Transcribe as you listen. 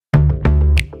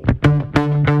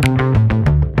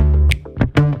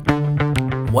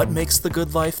What makes the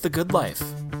good life the good life?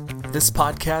 This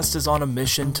podcast is on a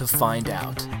mission to find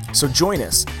out. So join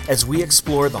us as we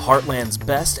explore the Heartland's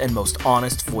best and most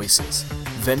honest voices.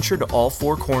 Venture to all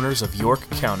four corners of York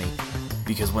County,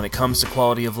 because when it comes to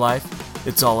quality of life,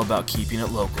 it's all about keeping it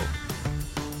local.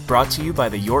 Brought to you by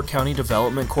the York County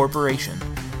Development Corporation,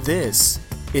 this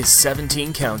is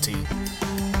 17 County.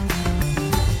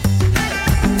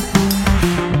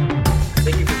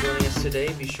 Thank you for joining us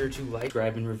today. Be sure to like,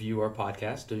 subscribe, and review our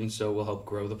podcast. Doing so will help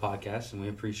grow the podcast, and we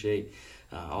appreciate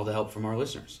all the help from our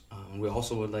listeners. We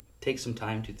also would like to take some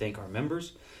time to thank our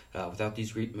members. Without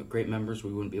these great members,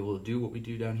 we wouldn't be able to do what we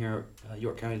do down here at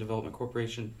York County Development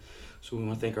Corporation. So we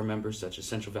want to thank our members such as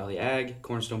Central Valley Ag,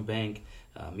 Cornerstone Bank,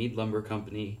 Mead Lumber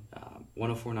Company,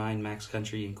 1049 Max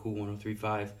Country, and Cool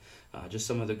 1035. Just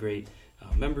some of the great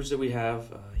members that we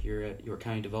have here at York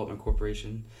County Development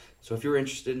Corporation. So if you're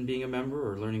interested in being a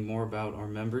member or learning more about our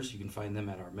members, you can find them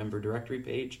at our member directory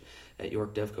page at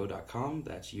yorkdevco.com.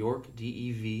 That's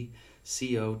yorkdevco.com.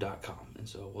 And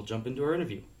so we'll jump into our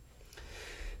interview.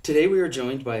 Today we are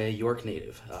joined by a York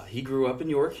native. He grew up in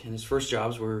York, and his first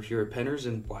jobs were here at Penners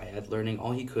and Wyatt, learning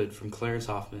all he could from Clarence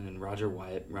Hoffman and Roger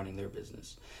Wyatt running their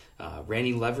business.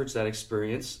 Randy leveraged that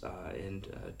experience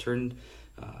and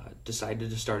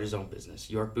decided to start his own business,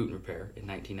 York Boot and Repair, in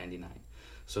 1999.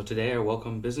 So today I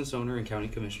welcome business owner and County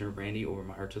Commissioner Randy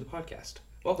Obermeyer to the podcast.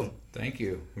 Welcome. Thank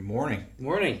you. Good morning.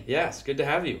 Morning. Yes, good to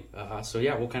have you.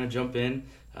 We'll kind of jump in.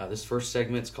 This first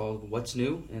segment's called What's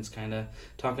New, and it's kind of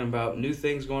talking about new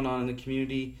things going on in the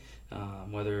community,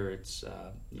 whether it's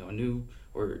new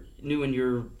in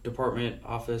your department,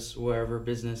 office, wherever,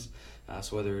 business.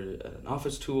 So whether an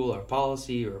office tool or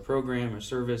policy or a program or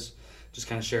service, just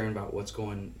kind of sharing about what's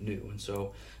going new. And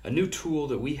so a new tool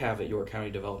that we have at York County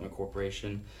Development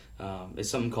Corporation is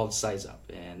something called Size Up.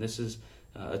 And this is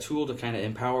a tool to kind of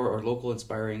empower our local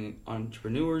inspiring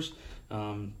entrepreneurs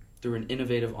through an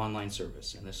innovative online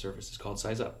service. And this service is called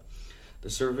Size Up. The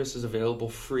service is available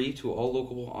free to all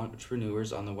local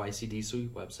entrepreneurs on the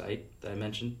YCDC website that I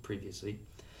mentioned previously.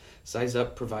 Size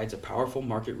Up provides a powerful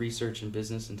market research and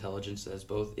business intelligence that is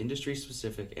both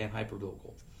industry-specific and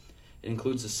hyper-local. It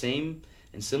includes the same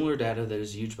and similar data that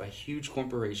is used by huge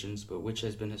corporations, but which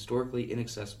has been historically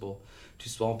inaccessible to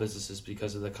small businesses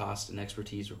because of the cost and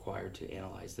expertise required to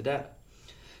analyze the data.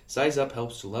 Size Up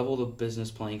helps to level the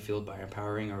business playing field by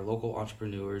empowering our local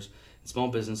entrepreneurs and small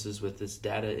businesses with this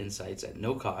data insights at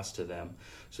no cost to them,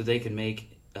 so they can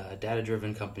make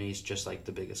data-driven companies just like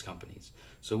the biggest companies.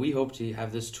 So we hope to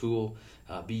have this tool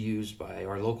be used by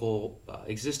our local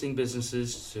existing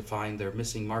businesses to find their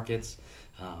missing markets.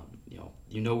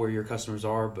 You know where your customers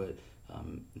are, but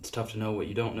it's tough to know what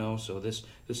you don't know. So this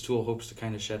tool hopes to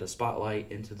kind of shed a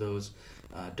spotlight into those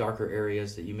darker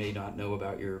areas that you may not know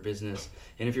about your business.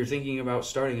 And if you're thinking about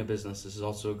starting a business, this is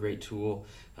also a great tool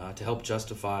to help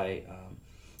justify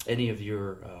any of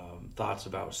your thoughts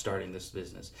about starting this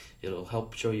business. It'll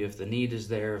help show you if the need is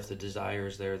there, if the desire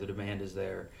is there, the demand is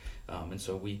there. And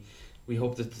so we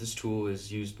hope that this tool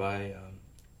is used by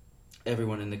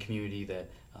everyone in the community that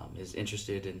is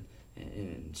interested in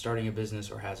starting a business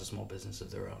or has a small business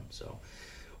of their own. So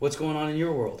what's going on in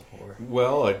your world?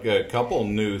 Well, a couple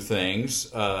new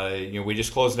things. We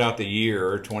just closed out the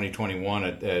year 2021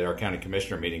 at our county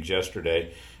commissioner meetings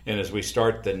yesterday, and as we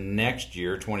start the next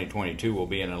year, 2022, will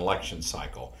be an election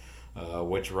cycle,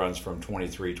 which runs from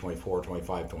 23, 24,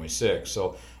 25, 26.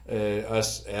 So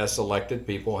us as elected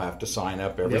people have to sign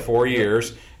up every 4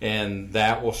 years, and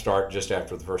that will start just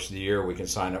after the first of the year. We can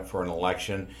sign up for an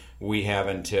election. We have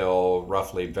until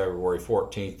roughly February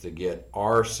 14th to get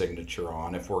our signature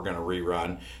on if we're going to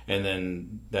rerun, and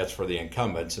then that's for the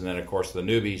incumbents. And then, of course, the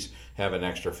newbies have an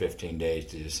extra 15 days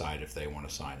to decide if they want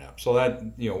to sign up. So that,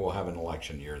 we'll have an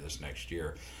election year this next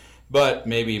year. But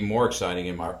maybe more exciting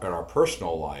in our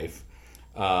personal life,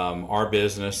 our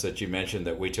business that you mentioned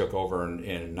that we took over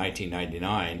in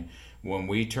 1999, when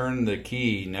we turn the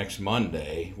key next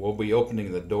Monday, we'll be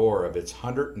opening the door of its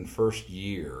 101st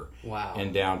year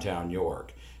in downtown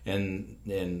York. And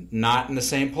not in the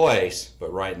same place,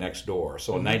 but right next door.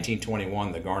 So in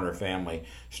 1921, the Garner family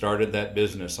started that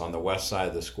business on the west side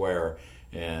of the square,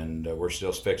 and we're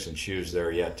still fixing shoes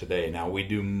there yet today. Now, we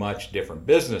do much different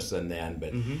business than then,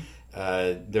 but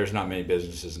there's not many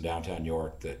businesses in downtown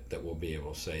York that will be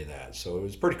able to say that. So it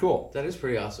was pretty cool. That is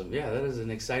pretty awesome. Yeah, that is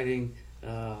an exciting...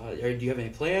 do you have any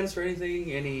plans for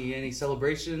anything? Any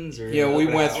celebrations? Or we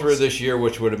went through this year,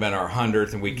 which would have been our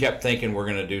 100th, and we kept thinking we're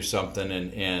going to do something,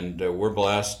 and we're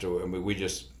blessed. We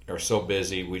just are so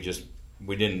busy. We just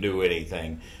we didn't do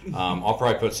anything. I'll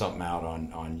probably put something out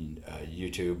on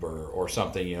YouTube or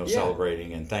something,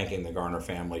 celebrating and thanking the Garner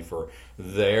family for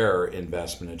their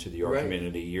investment into the York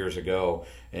community years ago.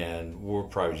 And we're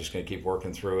probably just going to keep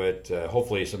working through it.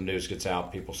 Hopefully some news gets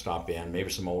out, people stop in, maybe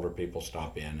some older people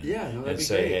stop in and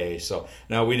say, hey. So,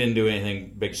 no, we didn't do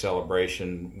anything big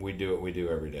celebration. We do what we do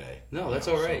every day. No, that's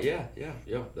all right. So.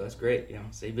 Yeah, that's great.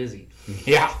 Stay busy.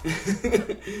 Yeah.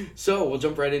 So we'll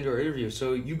jump right into our interview.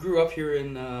 So you grew up here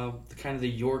in kind of the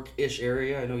York-ish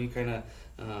area. I know you kind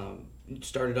of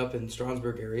started up in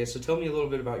Strasburg area. So tell me a little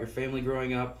bit about your family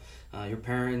growing up, your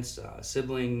parents,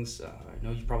 siblings. I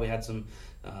know you probably had some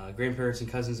grandparents and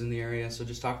cousins in the area. So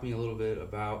just talk to me a little bit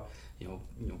about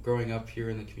growing up here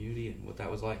in the community and what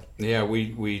that was like. Yeah,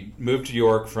 we moved to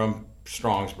York from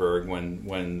Strasburg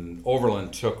when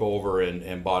Overland took over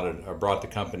and brought the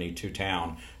company to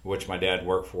town, which my dad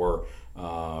worked for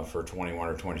 21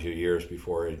 or 22 years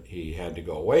before he had to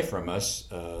go away from us.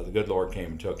 The good Lord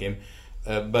came and took him.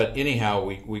 But anyhow,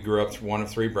 we grew up one of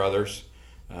three brothers.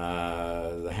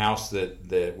 The house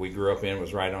that we grew up in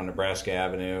was right on Nebraska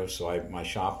Avenue, so my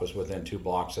shop was within 2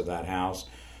 blocks of that house.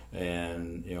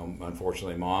 And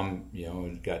unfortunately, Mom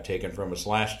got taken from us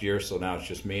last year, so now it's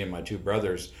just me and my 2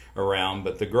 brothers around.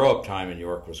 But the grow up time in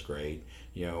York was great.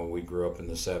 We grew up in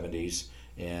the 70s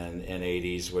and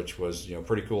 80s, which was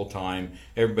pretty cool time.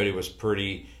 Everybody was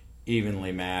pretty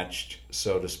evenly matched,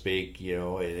 so to speak.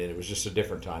 It was just a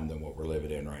different time than what we're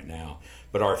living in right now.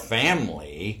 But our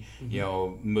family,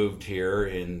 moved here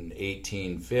in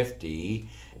 1850.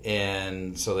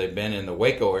 And so they've been in the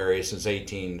Waco area since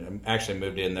actually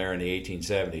moved in there in the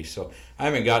 1870s. So I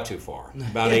haven't got too far,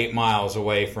 about 8 miles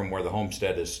away from where the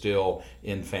homestead is still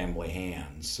in family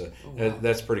hands. Wow.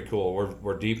 That's pretty cool.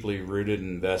 We're deeply rooted and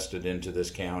invested into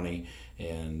this county,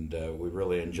 and we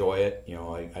really enjoy it.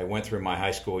 I went through my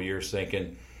high school years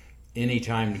thinking any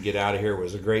time to get out of here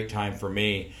was a great time for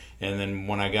me. And then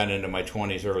when I got into my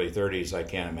 20s, early 30s, I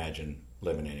can't imagine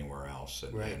living anywhere else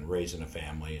and raising a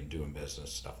family and doing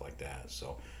business, stuff like that.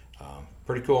 So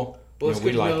pretty cool. Well, it's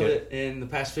good to know that in the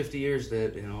past 50 years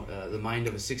that the mind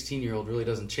of a 16-year-old really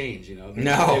doesn't change. No,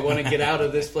 they want to get out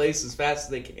of this place as fast as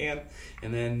they can,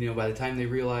 and then by the time they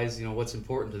realize what's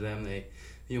important to them, they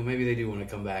maybe they do want to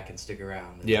come back and stick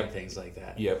around and do things like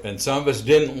that. Yep, and some of us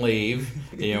didn't leave.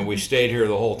 We stayed here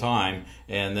the whole time,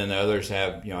 and then the others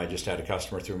have. I just had a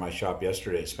customer through my shop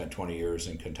yesterday. Spent 20 years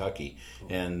in Kentucky,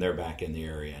 and they're back in the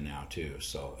area now too.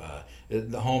 So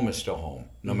the home is still home,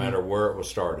 no matter where it was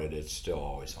started. It's still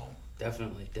always home.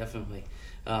 Definitely.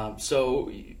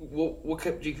 So what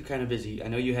kept you kind of busy? I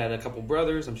know you had a couple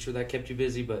brothers. I'm sure that kept you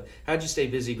busy, but how'd you stay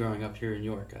busy growing up here in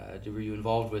York? Were you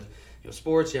involved with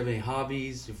sports? Do you have any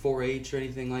hobbies, 4-H or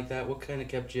anything like that? What kind of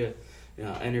kept you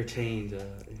entertained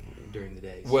during the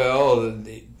days? Well,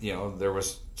 there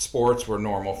was sports were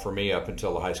normal for me up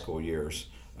until the high school years.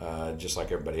 Just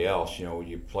like everybody else,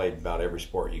 you played about every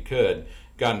sport you could.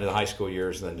 Got into the high school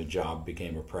years, and then the job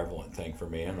became a prevalent thing for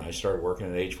me, and I started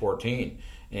working at age 14,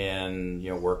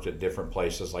 and worked at different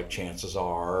places like Chances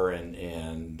Are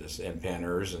and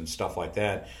Penners and stuff like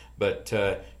that. But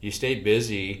you stayed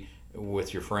busy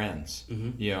with your friends,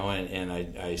 and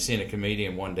I seen a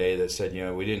comedian one day that said,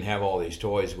 we didn't have all these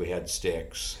toys, we had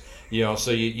sticks.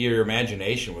 So your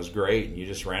imagination was great, and you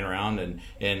just ran around,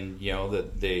 and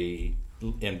the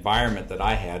environment that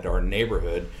I had, our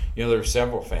neighborhood, there were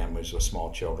several families with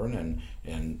small children,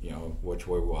 and which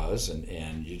way was,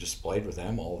 and you just played with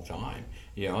them all the time,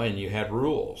 and you had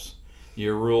rules.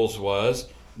 Your rules was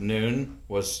noon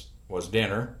was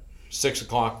dinner, 6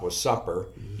 o'clock was supper.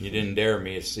 You didn't dare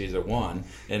miss either one,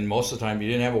 and most of the time you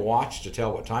didn't have a watch to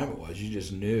tell what time it was. You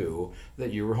just knew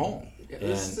that you were home. Yeah,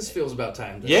 this feels about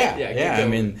time. Yeah. I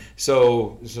mean,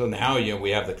 so now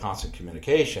we have the constant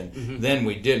communication. Then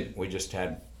we didn't. We just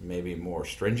had maybe more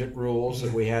stringent rules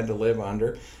that we had to live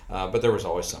under, but there was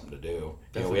always something to do.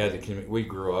 We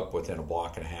grew up within a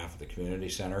block and a half of the community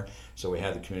center, so we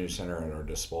had the community center at our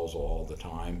disposal all the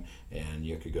time, and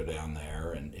you could go down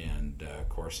there, and of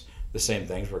course the same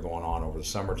things were going on over the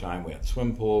summertime. We had the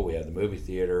swim pool, we had the movie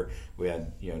theater, we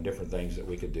had different things that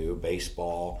we could do,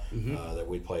 baseball that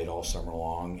we played all summer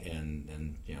long,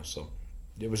 and so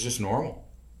it was just normal.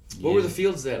 What were the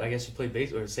fields that I guess you played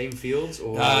baseball? Same fields?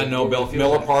 Or no,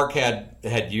 Miller Park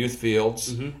had youth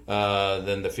fields.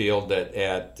 Then the field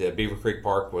at Beaver Creek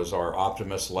Park was our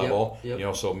Optimus level.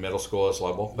 Yep. So middle school is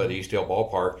level. But East Hill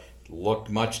Ballpark looked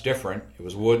much different. It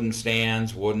was wooden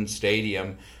stands, wooden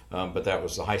stadium. but that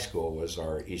was the high school, was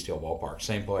our East Hill Ballpark.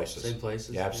 Same places. Same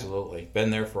places. Yeah, absolutely. Been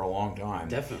there for a long time.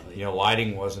 Definitely.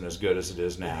 Lighting wasn't as good as it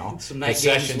is now. Some night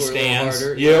games were a little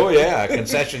harder. Yeah,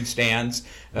 concession stands,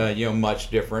 much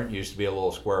different. Used to be a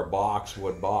little square box,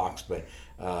 wood box, but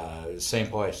same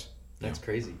place. That's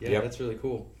crazy. Yeah, Yep. That's really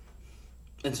cool.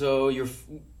 And so you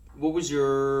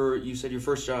said your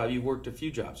first job, you worked a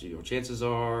few jobs, Chances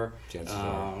Are,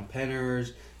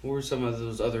 Penners. What were some of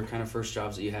those other kind of first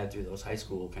jobs that you had through those high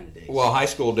school kind of days? Well, high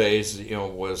school days,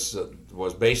 was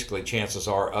basically Chances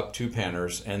Are up to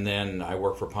Penners, and then I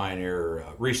worked for Pioneer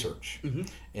Research. Mm-hmm.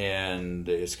 And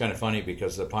it's kind of funny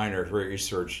because the Pioneer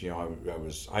Research, I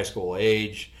was high school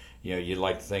age. You'd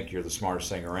like to think you're the smartest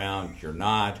thing around. You're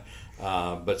not.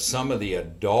 But some of the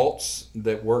adults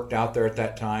that worked out there at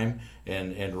that time,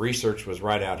 and research was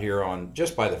right out here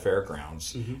just by the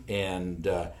fairgrounds, and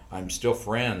I'm still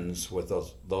friends with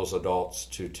those adults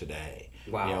to today.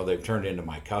 Wow. They've turned into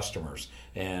my customers,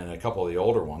 and a couple of the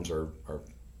older ones are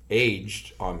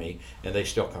aged on me, and they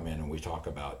still come in and we talk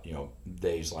about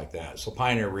days like that. So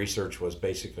Pioneer Research was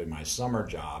basically my summer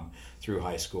job through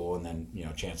high school, and then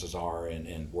Chances Are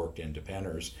and worked into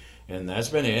Penners, and that's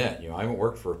been it. I haven't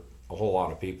worked for a whole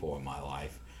lot of people in my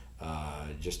life,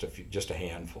 just a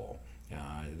handful.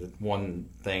 One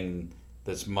thing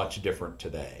that's much different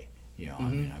today.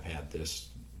 I've had this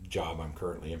job I'm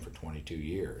currently in for 22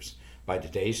 years. By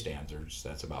today's standards,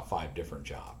 that's about 5 different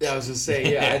jobs. Yeah, I was going to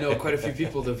say, I know quite a few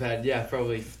people that have had,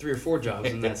 probably 3 or 4 jobs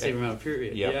in that same amount of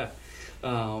period. Yep.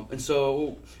 Yeah. And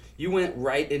so you went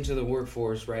right into the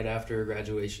workforce right after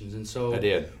graduations. And so I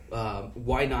did.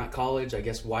 Why not college? I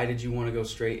guess, why did you want to go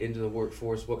straight into the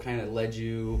workforce? What kind of led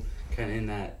you kind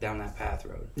of down that path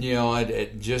road?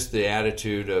 Just the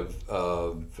attitude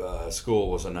of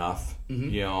school was enough.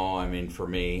 For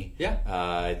me. Yeah.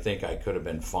 I think I could have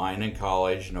been fine in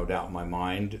college, no doubt in my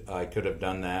mind. I could have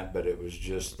done that, but it was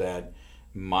just that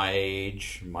my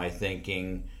age, my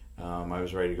thinking, I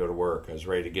was ready to go to work. I was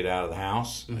ready to get out of the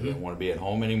house. I didn't want to be at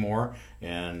home anymore,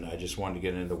 and I just wanted to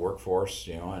get into the workforce,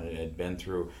 and it had been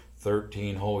through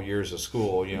 13 whole years of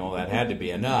school, that had to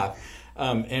be enough.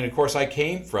 And of course, I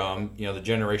came from, the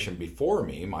generation before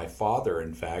me. My father,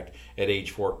 in fact, at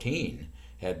age 14,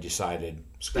 had decided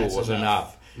school was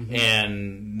enough.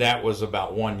 And that was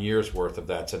about 1 year's worth of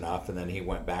that's enough. And then he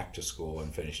went back to school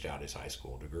and finished out his high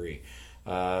school degree.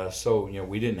 So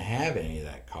we didn't have any of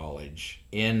that college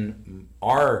in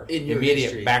our immediate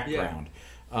history. background.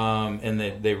 Yeah. And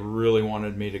they really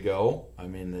wanted me to go.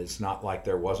 It's not like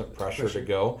there wasn't pressure to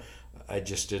go. I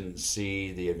just didn't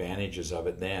see the advantages of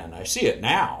it then. I see it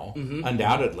now,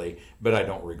 undoubtedly, but I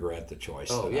don't regret the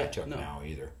choice I took now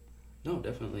either. No,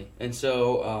 definitely. And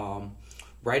so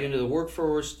right into the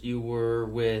workforce, you were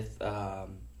with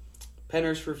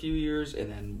Penners for a few years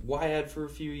and then WIAD for a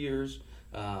few years.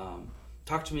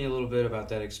 Talk to me a little bit about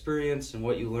that experience and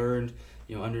what you learned,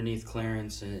 underneath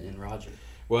Clarence and Roger.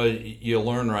 Well, you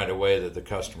learn right away that the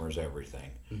customer is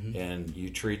everything, and you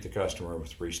treat the customer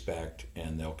with respect,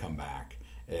 and they'll come back.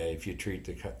 If you treat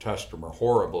the customer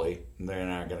horribly, they're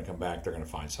not going to come back. They're going to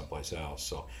find someplace else.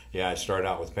 So, I started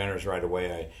out with Penners right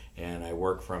away, and I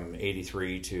worked from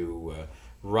 83 to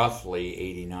roughly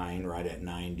 89, right at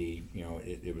 90.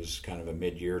 It was kind of a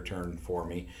mid-year turn for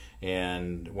me,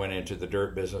 and went into the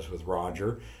dirt business with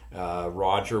Roger.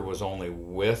 Roger was only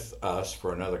with us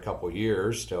for another couple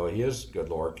years till his good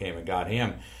Lord came and got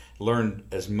him. Learned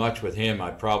as much with him,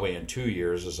 probably in 2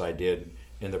 years, as I did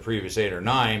in the previous 8 or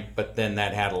 9, but then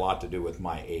that had a lot to do with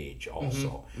my age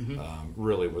also.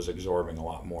 Really was absorbing a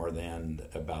lot more then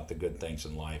about the good things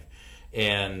in life.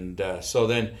 And so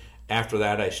then after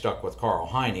that, I stuck with Carl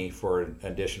Heine for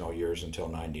additional years until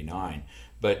 99.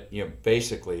 But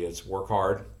basically it's work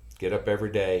hard, get up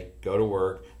every day, go to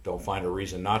work, don't find a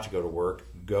reason not to go to work,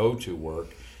 go to work,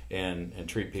 and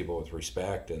treat people with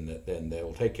respect, and then they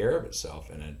will take care of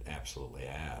itself, and it absolutely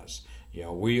has.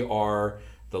 We are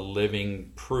the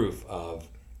living proof of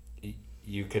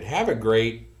you could have a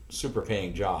great, super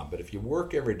paying job, but if you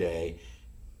work every day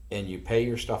and you pay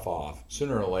your stuff off,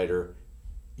 sooner or later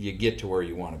you get to where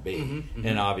you want to be.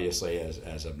 And obviously,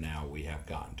 as of now, we have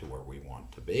gotten to where we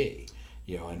want to be.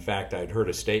 In fact, I'd heard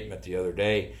a statement the other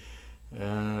day,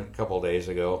 a couple of days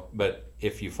ago, but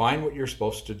if you find what you're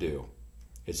supposed to do,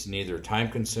 it's neither time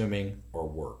consuming or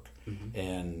work.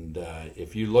 And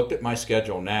if you looked at my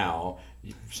schedule now,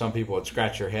 some people would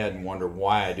scratch their head and wonder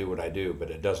why I do what I do,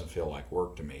 but it doesn't feel like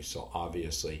work to me. So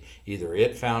obviously, either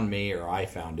it found me or I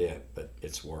found it, but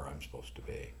it's where I'm supposed to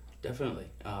be. Definitely.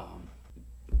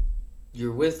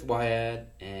 You're with WIAD,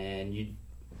 and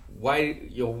why,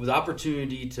 with the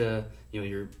opportunity to,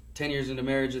 you're 10 years into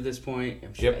marriage at this point.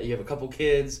 I'm sure you have a couple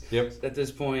kids at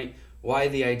this point. Why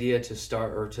the idea to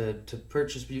start or to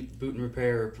purchase Boot and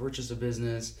Repair or purchase a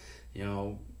business,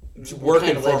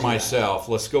 Working for myself.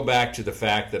 Let's go back to the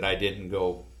fact that I didn't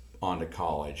go on to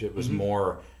college. It was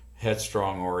more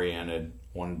headstrong oriented,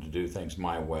 wanted to do things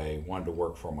my way, wanted to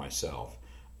work for myself.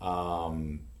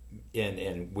 And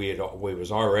Tammy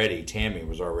was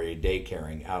already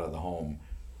daycaring out of the home,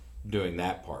 doing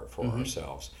that part for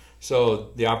ourselves. So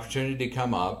the opportunity to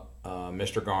come up,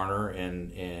 Mr. Garner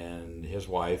and his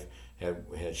wife had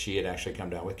actually come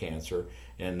down with cancer,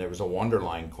 and there was a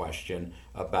wonderline question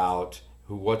about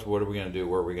what are we going to do?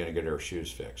 Where are we going to get our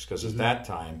shoes fixed? Because at that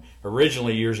time,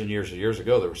 originally years and years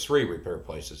ago, there was 3 repair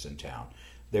places in town.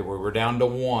 We were down to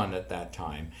 1 at that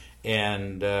time,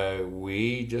 and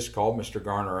we just called Mr.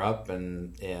 Garner up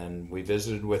and we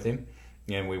visited with him,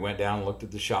 and we went down and looked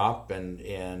at the shop,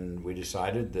 and we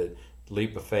decided that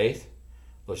leap of faith,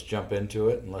 let's jump into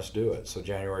it and let's do it. So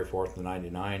January 4th of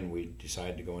 '99, we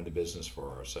decided to go into business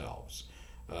for ourselves.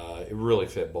 It really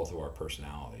fit both of our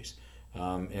personalities.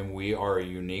 And we are a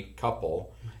unique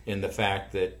couple in the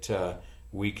fact that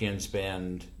we can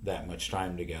spend that much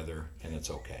time together and it's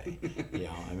okay.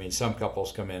 Some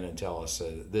couples come in and tell us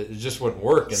that it just wouldn't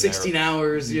work. 16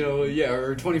 hours,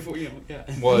 or 24,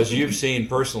 Well, as you've seen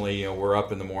personally, we're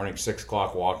up in the morning, 6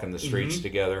 o'clock, walking the streets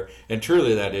together. And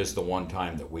truly that is the one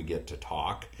time that we get to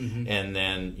talk. And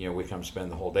then, we come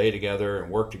spend the whole day together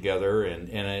and work together. And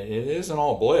it isn't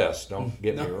all bliss. Don't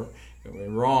get me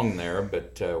wrong there,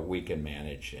 but we can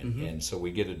manage. And so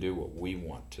we get to do what we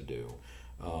want to do.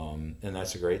 And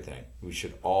that's a great thing. We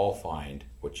should all find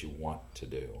what you want to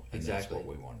do. And that's what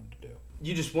we wanted to do.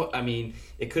 You just want,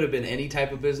 it could have been any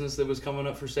type of business that was coming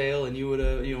up for sale and you would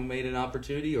have, made an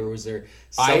opportunity, or was there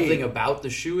something about the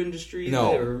shoe industry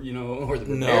or the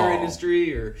repair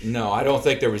industry or? No, I don't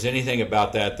think there was anything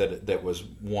about that was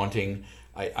wanting.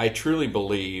 I truly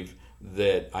believe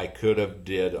that I could have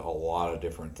did a lot of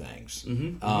different things.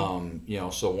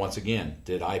 So once again,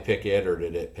 did I pick it or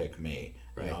did it pick me?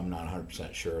 Right. I'm not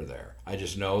 100% sure there. I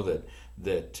just know that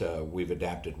we've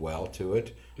adapted well to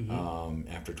it.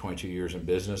 After 22 years in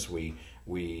business,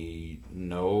 we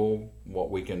know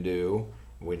what we can do.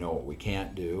 We know what we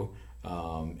can't do.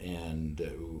 And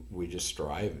we just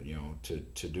strive,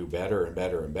 to do better and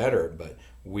better and better. But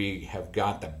we have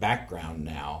got the background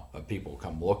now of people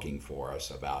come looking for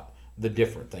us about the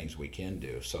different things we can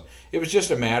do. So it was just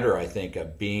a matter, I think,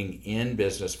 of being in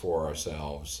business for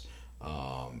ourselves.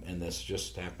 And this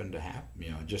just happened to happen,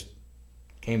 it just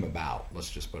came about. Let's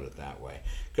just put it that way.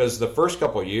 Because the first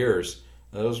couple of years,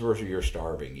 those were your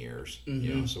starving years,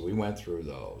 so we went through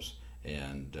those.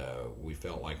 And we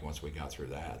felt like once we got through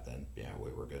that, then,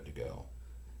 we were good to go.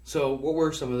 So what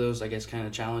were some of those, I guess, kind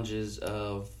of challenges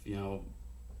of,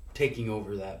 taking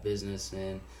over that business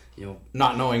and,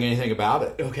 not knowing anything about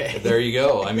it. Okay. There you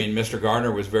go. Mr.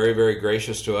 Garner was very, very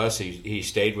gracious to us. He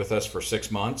stayed with us for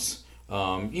 6 months.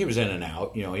 He was in and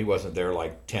out. He wasn't there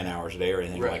like 10 hours a day or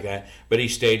anything like that. But he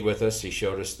stayed with us. He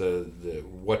showed us the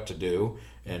what to do,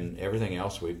 and everything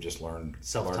else we've just learned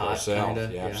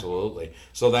ourselves. Yeah, absolutely.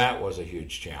 So that was a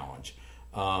huge challenge.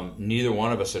 Neither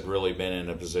one of us had really been in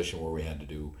a position where we had to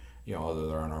do, other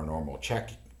than our normal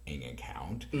checking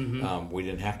account. We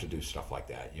didn't have to do stuff like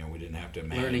that. We didn't have to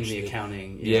manage learning the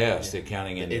accounting. The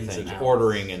accounting end of things,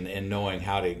 ordering and knowing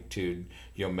how to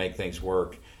make things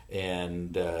work.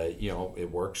 And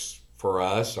it works for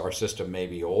us. Our system may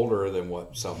be older than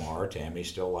what some are. Tammy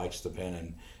still likes the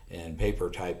pen and paper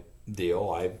type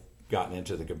deal. I've gotten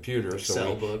into the computer,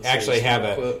 so we actually have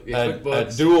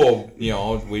a dual.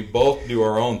 We both do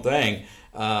our own thing.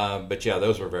 But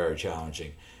those were very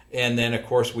challenging. And then, of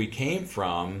course, we came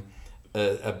from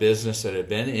a business that had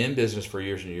been in business for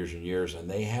years and years and years, and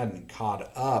they hadn't caught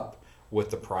up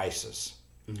with the prices.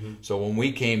 So when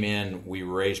we came in, we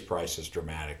raised prices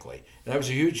dramatically. And that was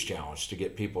a huge challenge to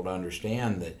get people to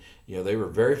understand that, they were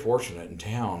very fortunate in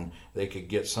town. They could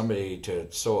get somebody to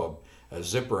sew a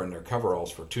zipper in their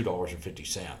coveralls for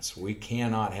 $2.50. We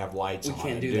cannot have lights on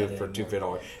and do it for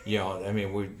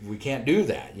 $2. We can't do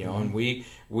that, and we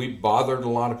bothered a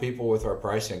lot of people with our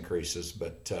price increases,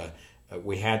 but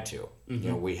we had to.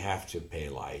 We have to pay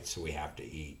lights, we have to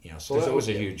eat, so that was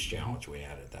a huge challenge we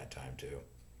had at that time too.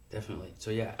 Definitely.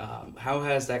 So how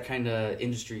has that kind of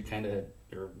industry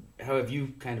or how have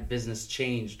you kind of business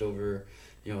changed over,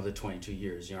 the 22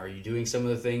 years? Are you doing some of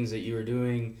the things that you were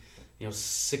doing,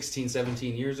 16,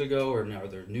 17 years ago, or are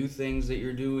there new things that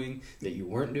you're doing that you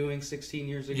weren't doing 16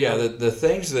 years ago? Yeah, the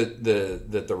things that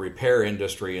the repair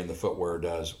industry and the footwear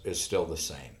does is still the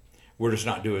same. We're just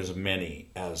not doing as many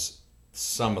as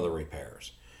some of the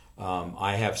repairs.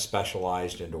 I have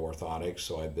specialized into orthotics,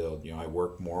 so I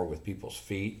work more with people's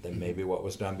feet than maybe what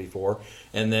was done before.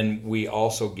 And then we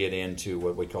also get into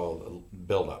what we call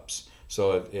build-ups.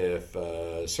 So if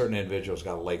a certain individual's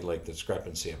got a leg length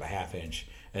discrepancy of a half inch,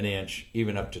 an inch,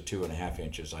 even up to 2.5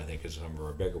 inches, I think is some of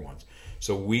our bigger ones.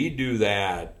 So we do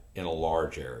that in a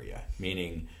large area,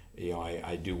 meaning,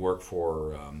 I do work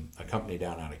for a company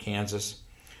down out of Kansas.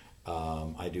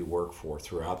 I do work for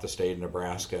throughout the state of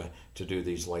Nebraska to do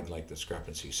these leg length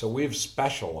discrepancies. So we've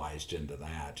specialized into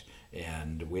that,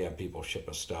 and we have people ship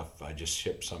us stuff. I just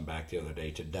shipped some back the other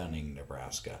day to Dunning,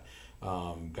 Nebraska.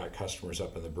 Got customers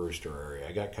up in the Brewster area.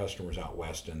 I got customers out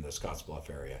west in the Scottsbluff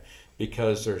area,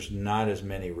 because there's not as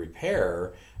many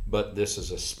repair, but this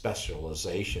is a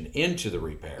specialization into the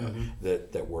repair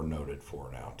that we're noted for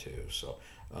now too. So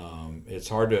it's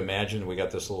hard to imagine. We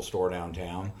got this little store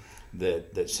downtown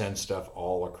that sends stuff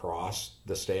all across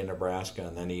the state of Nebraska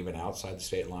and then even outside the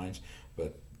state lines.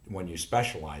 But when you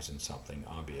specialize in something,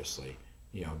 obviously,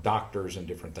 doctors and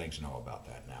different things know about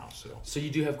that now. So you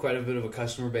do have quite a bit of a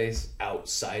customer base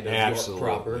outside of York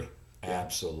proper.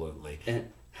 Absolutely. And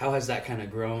how has that kind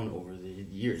of grown over the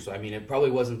years? I mean, it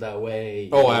probably wasn't that way.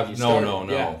 No.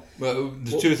 Yeah. Well,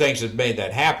 the two things that made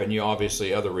that happen,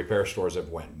 obviously other repair stores have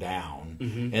went down.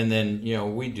 And then,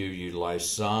 we do utilize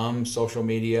some social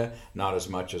media, not as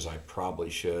much as I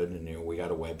probably should. And, we got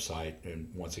a website.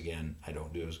 And once again, I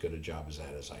don't do as good a job as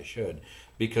that as I should,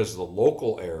 because the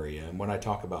local area, and when I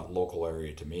talk about local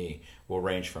area to me, will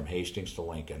range from Hastings to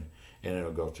Lincoln. And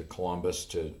it'll go to Columbus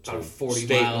to 40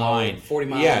 state mile, line. 40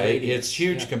 mile Yeah, radius. it's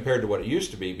huge compared to what it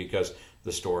used to be, because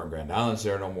the store in Grand Island's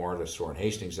there no more, the store in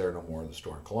Hastings there no more, the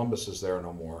store in Columbus is there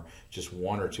no more, just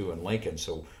one or two in Lincoln.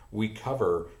 So we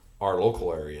cover our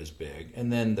local area is big.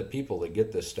 And then the people that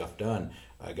get this stuff done,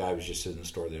 a guy was just in the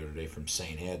store the other day from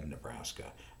St. Ed, Nebraska.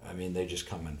 I mean, they just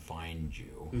come and find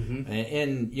you.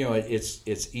 And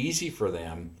it's easy for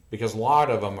them, because a lot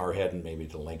of them are heading maybe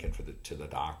to Lincoln to the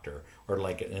doctor, or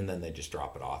Lincoln, and then they just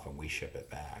drop it off and we ship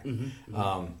it back.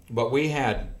 But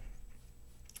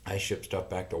I ship stuff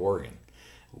back to Oregon.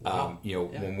 Wow.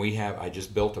 When I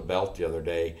just built a belt the other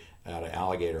day out of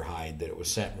alligator hide that it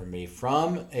was sent from me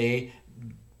from a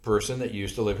person that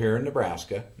used to live here in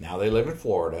Nebraska. Now they live in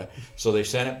Florida. So they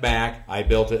sent it back. I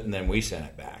built it, and then we sent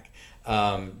it back.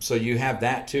 So you have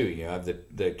that too. You have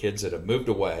the kids that have moved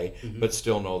away but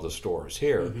still know the store is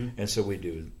here, and so we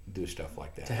do stuff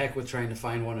like that. To heck with trying to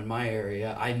find one in my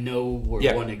area. I know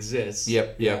where one exists. Yeah,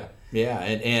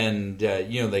 and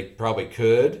they probably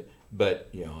could, but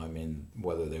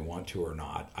whether they want to or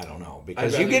not, I don't know.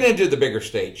 Because you get into the bigger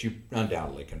states, you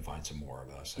undoubtedly can find some more of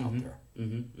us out there.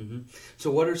 So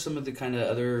what are some of the kind of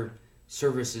other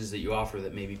services that you offer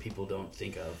that maybe people don't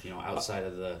think of, outside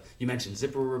of you mentioned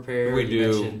zipper repair, you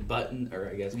mentioned button, or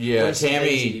I guess. Yeah,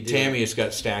 Tammy has got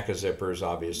a stack of zippers.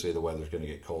 Obviously, the weather's going to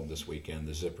get cold this weekend.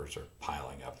 The zippers are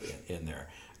piling up in there.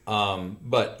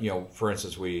 But, for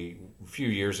instance, a few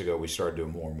years ago, we started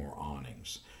doing more and more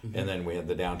awnings. And then we had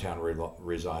the Downtown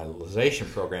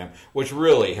Revitalization Program, which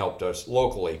really helped us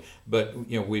locally. But,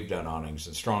 we've done awnings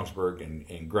in Strongsburg,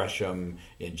 in Gresham,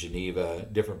 in Geneva,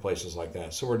 different places like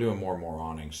that. So we're doing more and more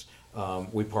awnings.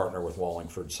 We partner with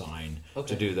Wallingford Sign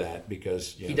to do that,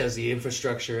 because he does the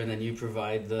infrastructure and then you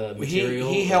provide the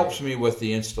material. He helps me with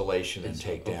the installation and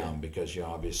takedown, because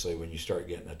obviously when you start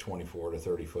getting a 24 to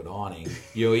 30 foot awning,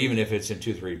 even if it's in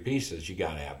 2-3 pieces, you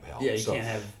got to have help. Yeah, you can't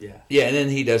have and then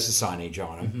he does the signage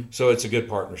on them. So it's a good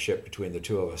partnership between the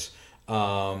two of us.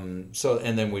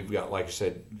 And then we've got, like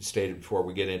I stated before,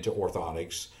 we get into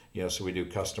orthotics. So we do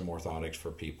custom orthotics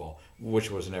for people, which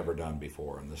was never done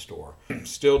before in the store.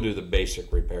 Still do the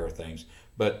basic repair things,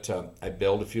 but I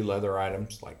build a few leather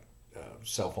items like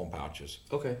cell phone pouches.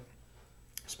 Okay.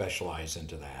 Specialize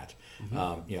into that.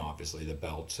 Obviously the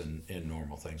belts and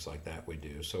normal things like that we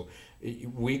do. So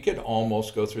we could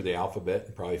almost go through the alphabet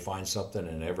and probably find something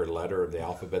in every letter of the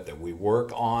alphabet that we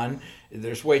work on.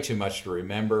 There's way too much to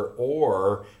remember.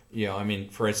 Or,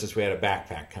 for instance, we had a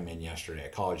backpack come in yesterday, a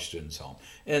college student's home,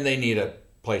 and they need a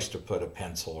place to put a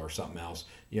pencil or something else,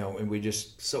 and we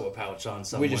just sew a pouch on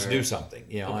somewhere. We just do something,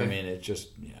 it just,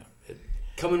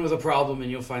 come in with a problem and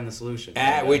you'll find the solution.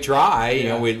 We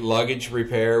try, we luggage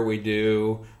repair, we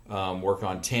do work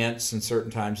on tents in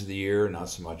certain times of the year, not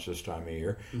so much this time of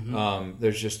year.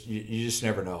 There's just, you just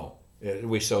never know.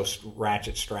 We sew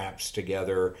ratchet straps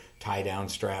together, tie down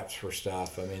straps for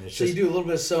stuff. It's so you do a little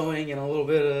bit of sewing and a little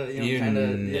bit of kind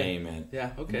of name it.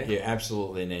 Yeah, okay. Yeah,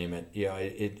 absolutely name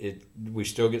it. We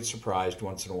still get surprised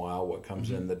once in a while what comes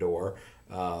in the door.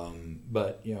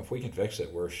 But if we can fix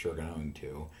it, we're sure going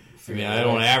to. I mean, I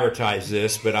don't advertise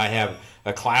this, but I have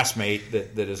a classmate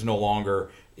that is no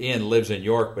longer lives in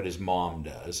York, but his mom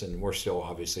does, and we're still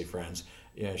obviously friends.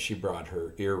 She brought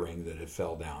her earring that had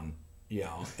fell down,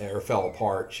 or fell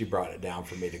apart. She brought it down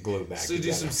for me to glue back So together.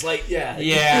 do some slight, yeah.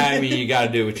 Yeah, I mean, you got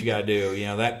to do what you got to do.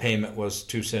 That payment was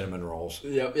 2 cinnamon rolls.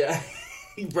 Yep, yeah.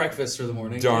 Breakfast for the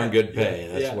morning. Darn good pay.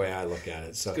 Yeah, That's the way I look at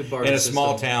it. So good in a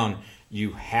small system. town,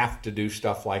 you have to do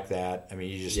stuff like that. I mean,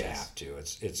 you just Yes. have to. You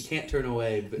It's can't turn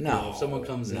away, but No, if someone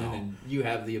comes in no. and you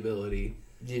have the ability.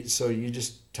 so you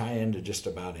just tie into just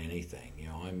about anything.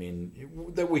 I mean,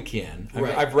 that we can. I mean,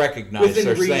 Right. I've recognized Within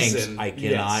there's reason, things I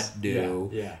cannot yes. do.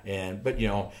 Yeah. But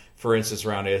for instance,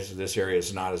 around this area,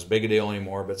 it's not as big a deal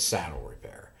anymore. But saddle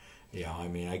repair. I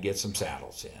mean, I get some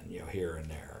saddles in, here and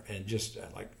there, and just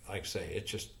like I say,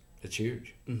 it's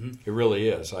huge. Mm-hmm. It really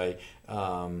is. I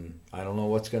don't know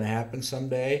what's going to happen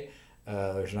someday.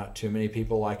 There's not too many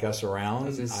people like us around. I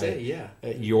was going to say, yeah.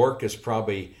 York is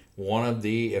probably one of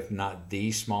the, if not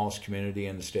the smallest community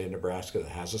in the state of Nebraska that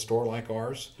has a store like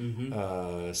ours.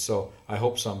 Mm-hmm. So I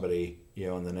hope somebody,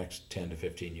 in the next 10 to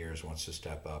 15 years wants to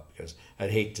step up, because I'd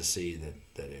hate to see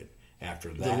that it,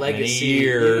 after that legacy, many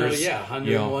years,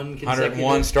 101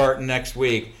 101 starting next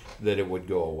week, that it would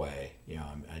go away.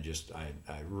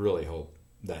 I really hope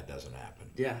that doesn't happen.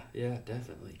 Yeah,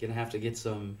 definitely. Gonna have to get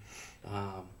some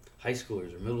high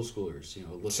schoolers or middle schoolers,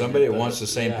 Somebody that wants the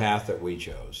same path that we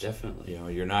chose. Definitely.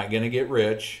 You're not going to get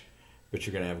rich, but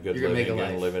you're going to have a good living. You're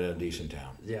going to live in a decent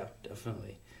town. Yeah,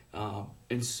 definitely.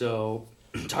 And so,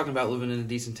 talking about living in a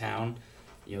decent town,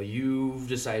 you've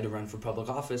decided to run for public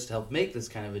office to help make this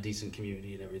kind of a decent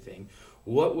community and everything.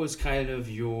 What was kind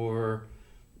of your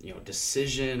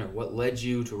decision, or what led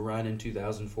you to run in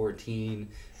 2014?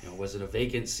 Was it a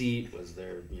vacant seat? Was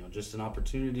there just an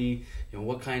opportunity?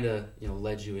 What kind of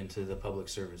led you into the public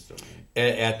service domain?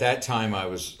 At that time, I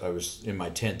was in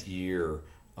my 10th year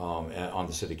on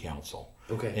the city council.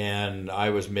 Okay. And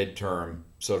I was midterm,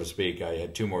 so to speak. I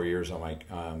had 2 more years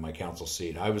on my council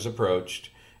seat. I was approached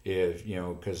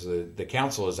because the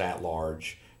council is at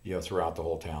large throughout the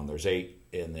whole town. There's 8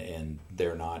 and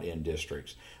they're not in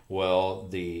districts. Well,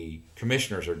 the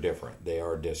commissioners are different. They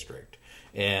are district.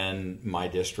 And my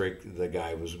district, the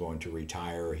guy was going to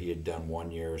retire. He had done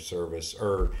 1 year service,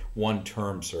 or 1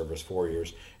 term service, 4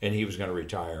 years, and he was going to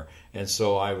retire. And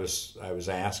so I was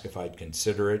asked if I'd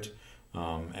consider it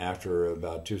after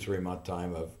about 2-3 month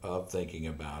time of thinking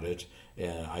about it,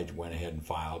 and I went ahead and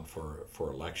filed for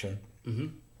election. Mm-hmm.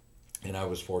 And I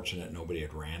was fortunate nobody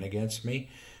had ran against me.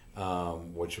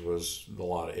 Which was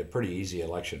a pretty easy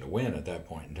election to win at that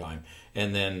point in time.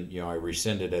 And then, I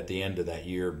rescinded at the end of that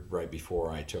year, right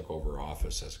before I took over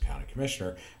office as a county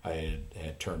commissioner. I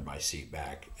had turned my seat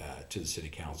back to the city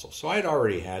council. So I'd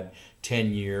already had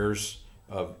 10 years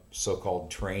of so-called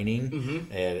training.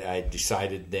 Mm-hmm. And I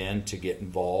decided then to get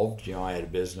involved. I had a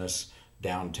business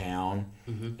downtown,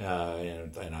 Mm-hmm.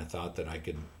 and I thought that I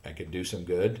could do some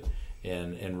good.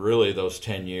 And really those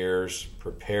 10 years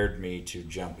prepared me to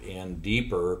jump in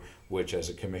deeper, which as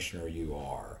a commissioner you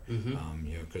are.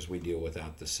 Mm-hmm. Because we deal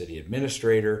without the city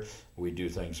administrator, we do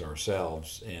things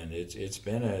ourselves. And it's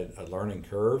been a learning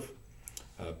curve,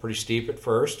 pretty steep at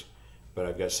first, but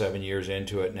I've got 7 years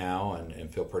into it now and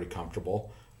feel pretty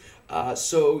comfortable.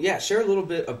 Share a little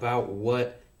bit about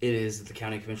what it is that the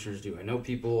county commissioners do. I know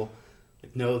people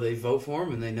know they vote for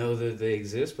them and they know that they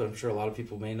exist, but I'm sure a lot of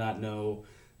people may not know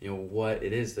what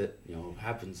it is that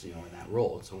happens in that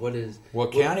role. So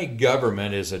county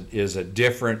government is a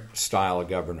different style of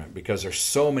government because there's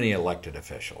so many elected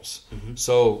officials. Mm-hmm.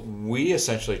 So we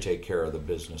essentially take care of the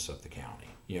business of the county.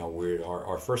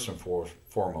 Our first and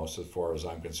foremost, as far as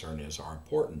I'm concerned, is our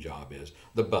important job is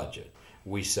the budget.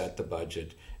 We set the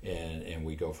budget and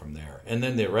we go from there. And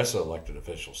then the rest of the elected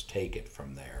officials take it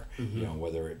from there. Mm-hmm.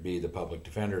 Whether it be the public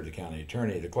defender, the county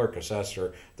attorney, the clerk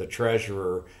assessor, the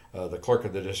treasurer, the clerk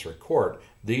of the district court.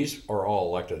 These are all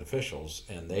elected officials,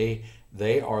 and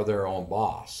they are their own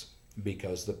boss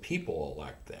because the people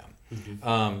elect them.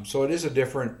 Mm-hmm. So it is a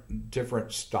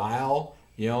different style,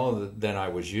 than I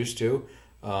was used to.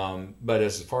 But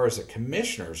as far as the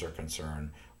commissioners are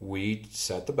concerned, we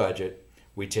set the budget.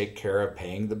 We take care of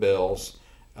paying the bills.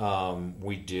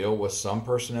 We deal with some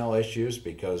personnel issues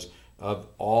because of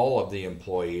all of the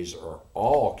employees are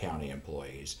all county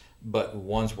employees, but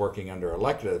ones working under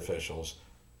elected officials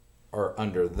are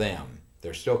under them.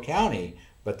 They're still county,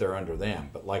 but they're under them.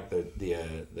 But like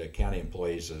the county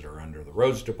employees that are under the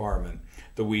roads department,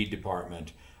 the weed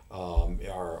department,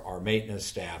 our maintenance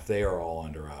staff, they are all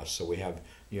under us. So we have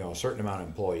a certain amount of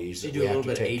employees. So you that do we a have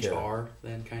little to bit take care of. of HR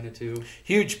then, kind of too.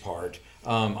 Huge part.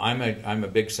 I'm a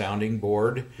big sounding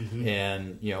board,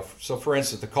 and so for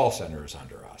instance, the call center is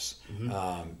under us.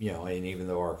 And even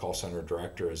though our call center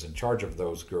director is in charge of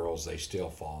those girls, they still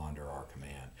fall under our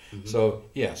command. So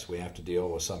yes, we have to deal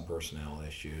with some personnel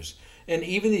issues, and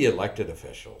even the elected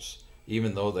officials,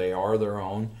 even though they are their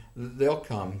own, they'll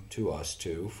come to us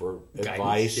too for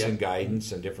advice and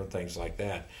guidance and different things like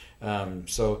that.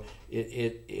 So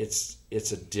it's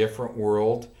a different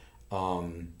world.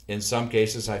 In some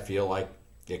cases, I feel like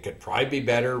it could probably be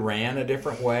better ran a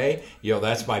different way.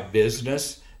 That's my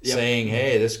business. Saying,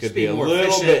 hey, this could be a little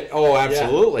efficient. bit. Oh,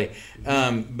 absolutely.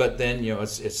 Yeah. But then,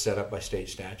 it's set up by state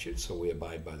statute, so we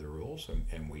abide by the rules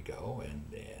and we go and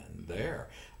there.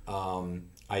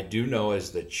 I do know as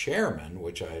the chairman,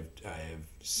 which I've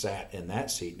sat in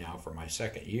that seat now for my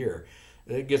second year,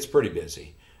 it gets pretty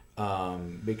busy.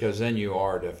 Because then you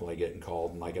are definitely getting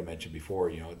called, and like I mentioned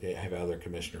before, they have other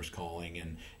commissioners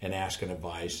calling and asking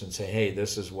advice and say, hey,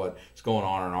 this is what's going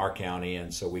on in our county,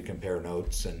 and so we compare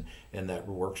notes, and that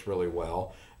works really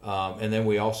well. And then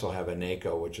we also have a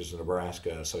NACO, which is the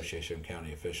Nebraska Association of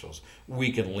County Officials.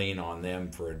 We can lean on them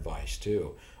for advice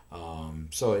too.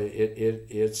 So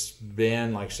it's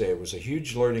been, like I say, it was a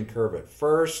huge learning curve at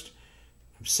first.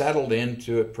 I'm settled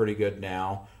into it pretty good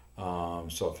now.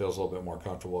 So it feels a little bit more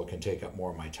comfortable. It can take up more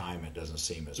of my time. It doesn't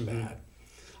seem as bad.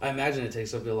 I imagine it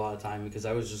takes up a lot of time, because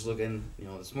I was just looking,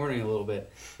 this morning a little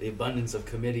bit, the abundance of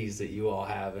committees that you all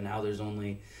have, and how there's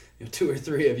only 2 or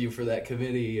 3 of you for that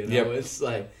committee. It's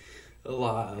like a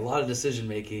lot of decision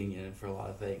making and for a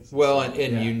lot of things. Well, so,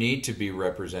 and you need to be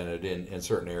represented in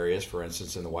certain areas. For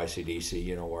instance, in the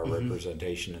YCDC, our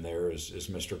representation in there is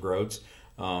Mr. Groats.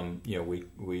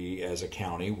 We as a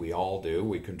county, we all do.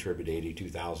 We contribute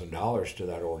 $82,000 to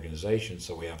that organization,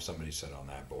 so we have somebody sit on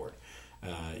that board.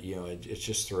 It's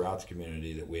just throughout the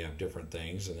community that we have different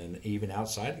things, and then even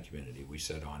outside the community, we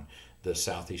sit on the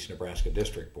Southeast Nebraska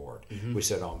District Board. We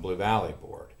sit on Blue Valley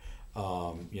Board.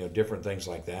 Different things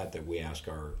like that we ask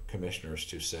our commissioners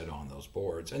to sit on those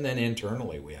boards. And then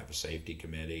internally, we have a safety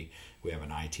committee, we have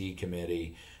an IT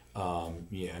committee.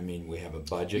 We have a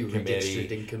budget committee.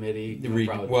 Redistricting committee.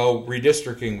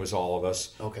 Redistricting was all of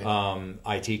us. Okay.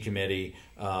 IT committee.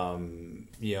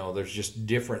 There's just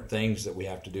different things that we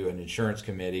have to do. An insurance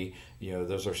committee.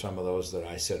 Those are some of those that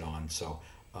I sit on. So,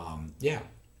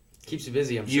 keeps you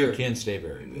busy, I'm sure. You can stay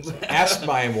very busy. Ask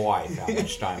my wife how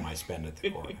much time I spend at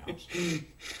the courthouse.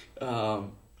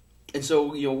 And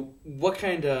so, what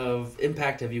kind of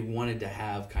impact have you wanted to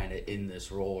have kind of in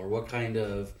this role, or what kind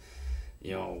of, I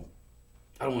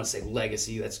don't want to say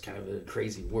legacy, that's kind of a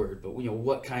crazy word, but,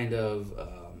 what kind of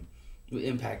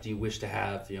impact do you wish to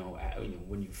have,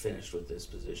 when you finished with this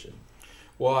position?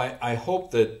 Well, I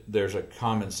hope that there's a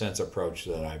common sense approach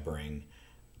that I bring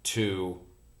to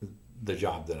the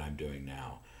job that I'm doing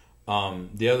now.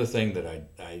 The other thing that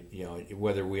I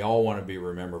whether we all want to be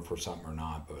remembered for something or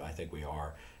not, but I think we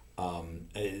are,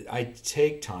 I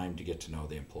take time to get to know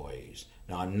the employees.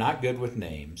 Now, I'm not good with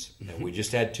names. We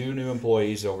just had 2 new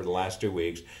employees over the last 2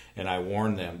 weeks, and I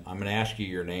warned them, I'm going to ask you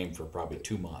your name for probably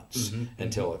 2 months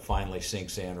until it finally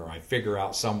sinks in, or I figure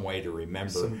out some way to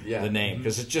remember the name,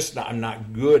 because it's just I'm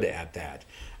not good at that.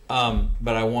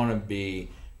 But I want to be,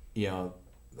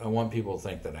 I want people to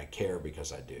think that I care,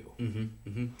 because I do.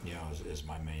 Is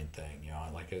my main thing.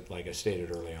 Like I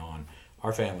stated early on,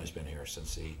 our family's been here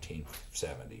since the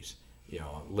 1870s.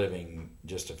 Living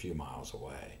just a few miles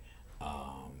away.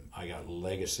 I got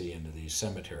legacy into these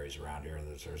cemeteries around here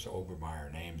that there's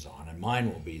Obermeyer names on, and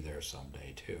mine will be there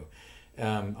someday too.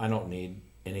 I don't need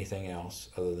anything else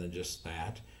other than just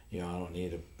that. I don't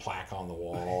need a plaque on the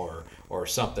wall or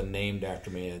something named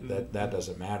after me. That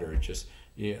doesn't matter. It's just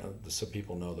so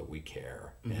people know that we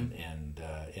care,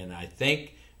 and I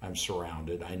think I'm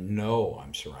surrounded. I know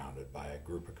I'm surrounded by a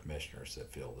group of commissioners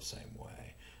that feel the same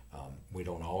way. We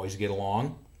don't always get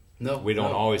along. No, we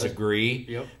don't always agree.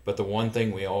 Yep. But the one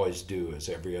thing we always do is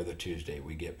every other Tuesday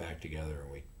we get back together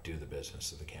and we do the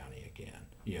business of the county again.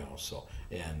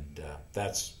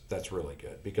 That's really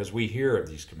good, because we hear of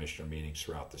these commissioner meetings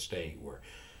throughout the state where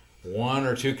 1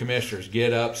 or 2 commissioners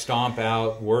get up, stomp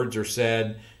out, words are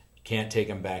said, can't take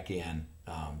them back in.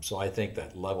 So I think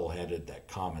that level-headed, that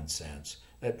common sense,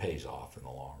 that pays off in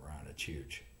the long run. It's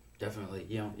huge. Definitely,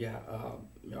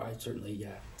 I certainly,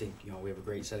 think we have a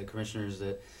great set of commissioners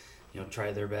that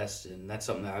try their best, and that's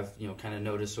something that I've kind of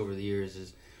noticed over the years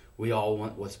is we all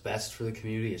want what's best for the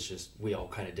community. It's just we all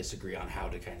kind of disagree on how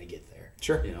to kind of get there.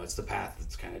 Sure, it's the path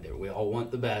that's kind of different. We all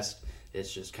want the best.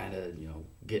 It's just kind of,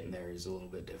 getting there is a little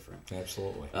bit different.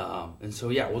 Absolutely. And so,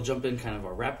 yeah, we'll jump in kind of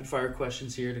our rapid fire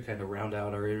questions here to kind of round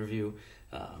out our interview.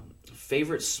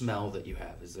 Favorite smell that you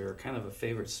have? Is there kind of a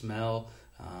favorite smell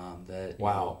that...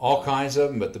 Wow, all kinds of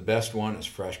them, but the best one is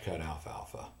fresh cut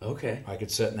alfalfa. Okay. I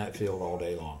could sit in that field all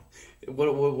day long.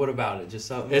 What about it? Just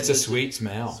something? It's a sweet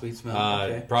smell. Sweet smell,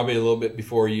 okay. Probably a little bit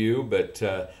before you, but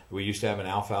we used to have an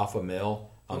alfalfa mill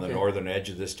on the northern edge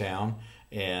of this town,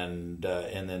 and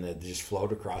then it just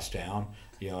flowed across town,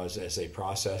 as they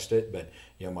processed it. But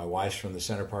my wife's from the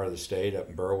center part of the state up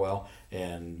in Burwell,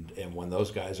 and when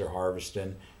those guys are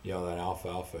harvesting, that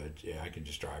alfalfa, I can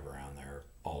just drive around there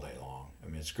all day long. I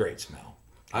mean, it's a great smell.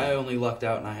 I only lucked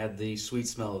out and I had the sweet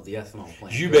smell of the ethanol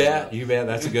plant. You bet.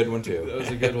 That's a good one too. That was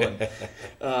a good one.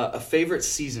 A favorite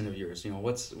season of yours?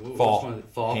 What's fall? One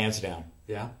fall, hands down.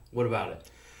 Yeah. What about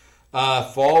it?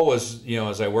 Fall was,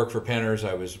 as I worked for Penners,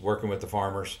 I was working with the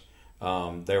farmers.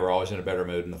 They were always in a better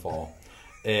mood in the fall,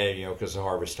 because of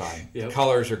harvest time. Yep. The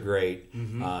colors are great.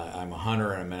 Mm-hmm. I'm a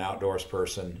hunter and I'm an outdoors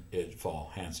person.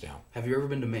 Fall, hands down. Have you ever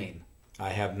been to Maine? I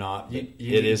have not. It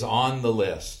is on the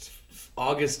list.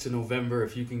 August to November,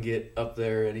 if you can get up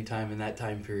there anytime in that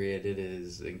time period, it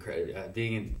is incredible.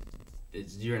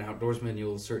 You're an outdoorsman,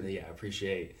 you'll certainly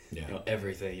appreciate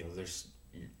everything.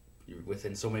 You're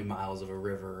within so many miles of a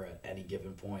river at any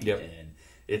given point, and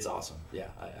it's awesome. Yeah,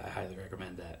 I highly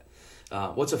recommend that.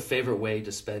 What's a favorite way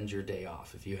to spend your day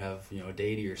off? If you have a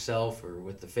day to yourself or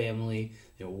with the family,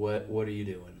 what are you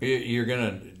doing? You're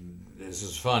gonna. This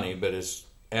is funny, but it's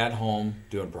at home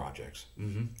doing projects.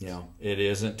 Mm-hmm. It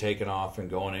isn't taking off and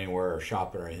going anywhere or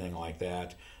shopping or anything like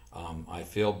that. I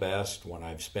feel best when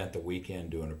I've spent the weekend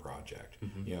doing a project.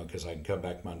 Mm-hmm. Because I can come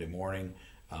back Monday morning.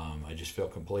 I just feel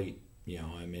complete.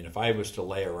 If I was to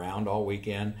lay around all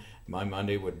weekend, my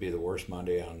Monday would be the worst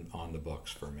Monday on the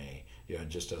books for me. It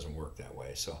just doesn't work that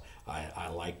way. So I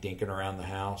like dinking around the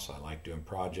house. I like doing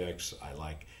projects. I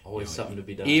like always something to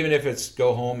be done. Even if it's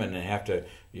go home and have to,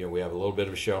 we have a little bit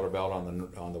of a shelter belt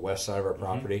on the west side of our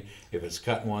property. Mm-hmm. If it's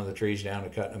cutting one of the trees down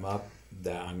and cutting them up,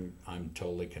 that I'm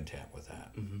totally content with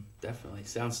that. Mm-hmm. Definitely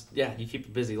sounds. Yeah, you keep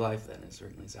a busy life. Then it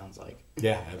certainly sounds like.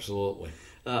 Yeah, absolutely.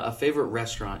 A favorite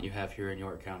restaurant you have here in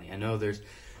York County? I know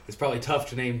it's probably tough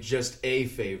to name just a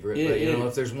favorite, but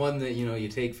if there's one that you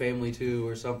take family to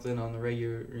or something on the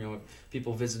regular,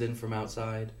 people visiting from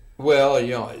outside. Well,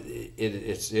 it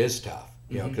is tough,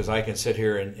 because I can sit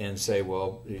here and say,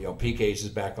 well, PK's is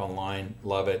back online,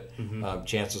 love it. Mm-hmm.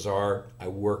 Chances are I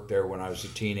worked there when I was a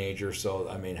teenager, so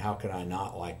how can I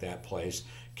not like that place?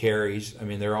 Carrie's,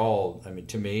 they're all,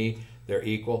 to me, they're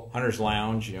equal. Hunter's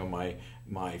Lounge,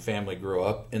 my family grew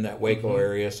up in that Waco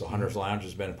area, so Hunter's Lounge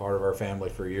has been a part of our family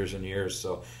for years and years.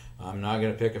 So I'm not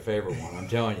going to pick a favorite one. I'm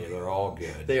telling you, they're all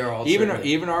good. They are all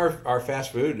even our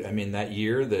fast food. That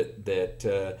year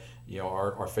that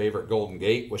our favorite Golden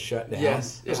Gate was shut down.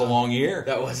 Yes, it was a long year.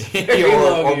 That was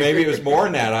or maybe it was more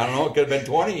than that. I don't know. It could have been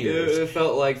 20 years. It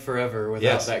felt like forever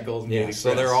without that Golden Gate Express.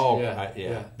 So they're all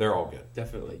they're all good.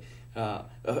 Definitely.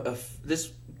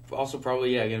 This also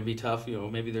probably going to be tough.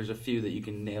 Maybe there's a few that you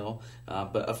can nail,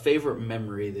 but a favorite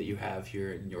memory that you have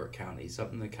here in York County,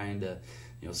 something that kind of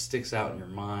sticks out in your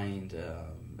mind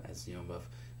as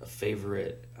a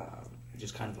favorite,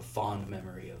 just kind of a fond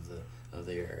memory of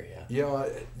the area.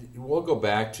 We'll go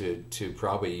back to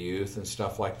probably youth and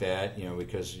stuff like that.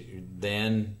 Because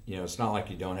then it's not like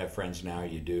you don't have friends now.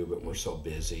 You do, but we're so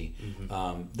busy.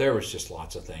 Mm-hmm. There was just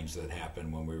lots of things that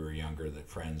happened when we were younger that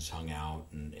friends hung out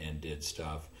and did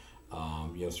stuff.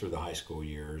 Through the high school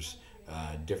years,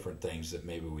 different things that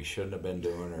maybe we shouldn't have been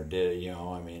doing or did. You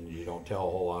don't tell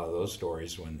a whole lot of those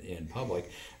stories when in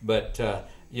public, but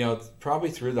probably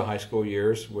through the high school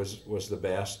years was the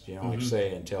best. Like I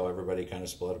say, until everybody kind of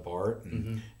split apart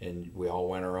and we all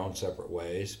went our own separate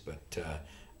ways. But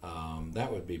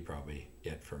that would be probably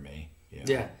it for me.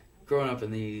 Yeah, growing up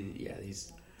in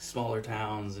these smaller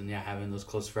towns and having those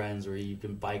close friends where you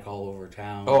can bike all over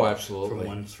town. Oh, absolutely. From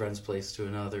one friend's place to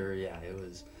another. Yeah, it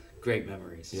was great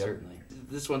memories, certainly.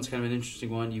 This one's kind of an interesting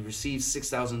one. You received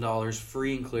 $6,000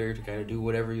 free and clear to kind of do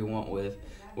whatever you want with.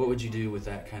 What would you do with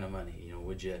that kind of money?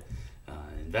 Would you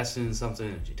invest in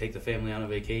something? Would you take the family on a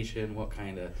vacation? What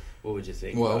would you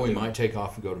think? Well, we might take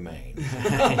off and go to Maine.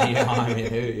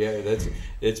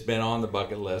 It's been on the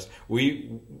bucket list.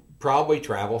 We probably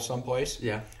travel someplace.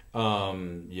 Yeah.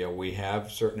 We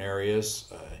have certain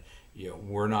areas.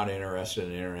 We're not interested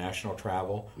in international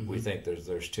travel. We think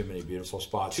there's too many beautiful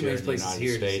spots here in the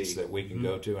United States that we can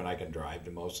go to, and I can drive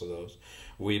to most of those.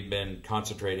 We've been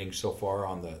concentrating so far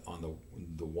on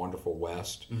the wonderful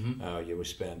West. We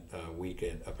spent a week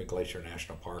up at Glacier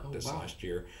National Park last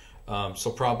year. So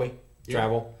probably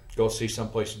travel, go see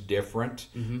someplace different.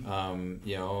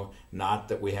 Not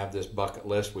that we have this bucket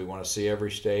list we want to see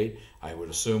every state. I would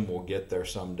assume we'll get there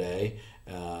someday,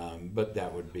 but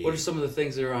that would be. What are some of the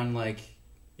things that are on like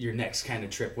your next kind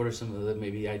of trip? What are some of the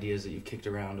maybe ideas that you've kicked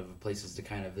around of places to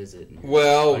kind of visit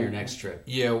on your next trip?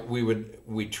 Yeah,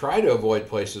 we try to avoid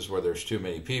places where there's too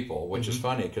many people, which is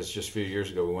funny because just a few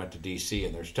years ago we went to DC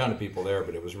and there's a ton of people there,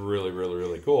 but it was really, really,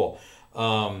 really cool.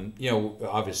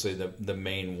 Obviously the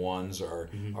main ones are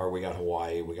we got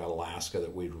Hawaii, we got Alaska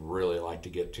that we'd really like to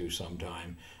get to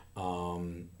sometime.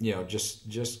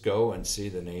 Just go and see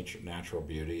the natural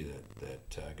beauty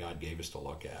that God gave us to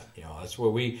look at. That's where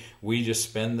we just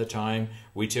spend the time.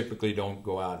 We typically don't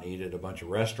go out and eat at a bunch of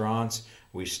restaurants.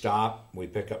 We stop, we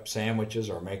pick up sandwiches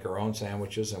or make our own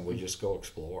sandwiches, and we just go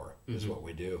explore is what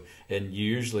we do. And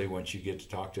usually once you get to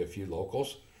talk to a few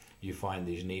locals, you find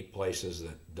these neat places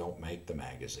that don't make the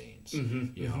magazines,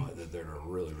 that are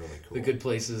really, really cool. The good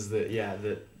places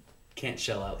that can't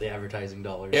shell out the advertising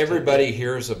dollars. Everybody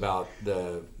hears about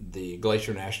the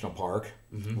Glacier National Park.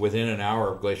 Within an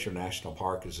hour of Glacier National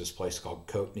Park is this place called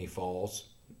Kootenai Falls.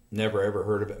 Never ever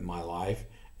heard of it in my life,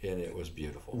 and it was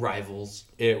beautiful. Rivals.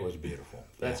 It was beautiful.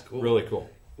 That's cool. Really cool.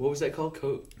 What was that called?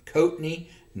 Kootenai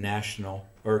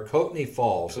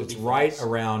Falls. It's right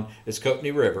around. It's Kootenai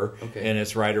River, and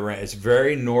it's right around. It's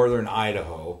very northern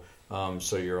Idaho,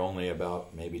 so you're only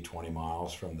about maybe 20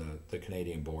 miles from the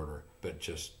Canadian border, but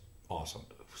just awesome.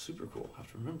 Super cool. I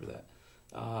have to remember that.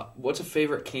 What's a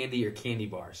favorite candy or candy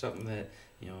bar? Something that,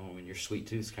 when your sweet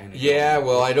tooth kind of... Yeah,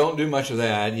 well, I don't do much of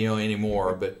that,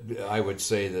 anymore, but I would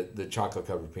say that the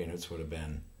chocolate-covered peanuts would have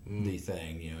been the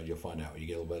thing. You'll find out when you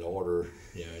get a little bit older,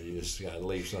 you just got to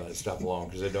leave some of that stuff alone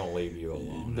because it don't leave you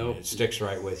alone. Nope. It sticks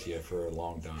right with you for a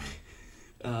long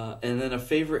time. And then a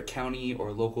favorite county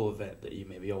or local event that you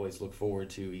maybe always look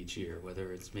forward to each year,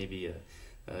 whether it's maybe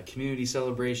a community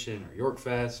celebration or York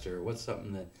Fest, or what's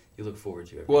something that you look forward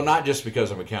to every year? Not just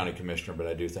because I'm a county commissioner, but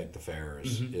I do think the fair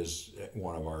is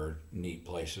one of our neat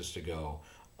places to go.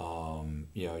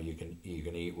 You can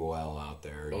eat well out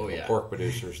there. Pork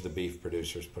producers, the beef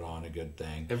producers put on a good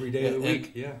thing every day of the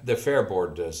week. Yeah, the fair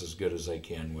board does as good as they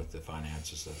can with the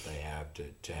finances that they have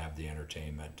to have the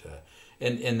entertainment.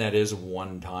 And that is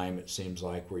one time, it seems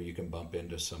like, where you can bump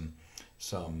into some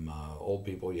old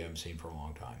people you haven't seen for a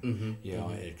long time.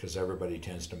 Because everybody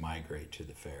tends to migrate to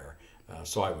the fair.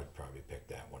 So I would probably pick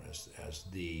that one as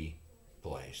the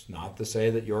place. Not to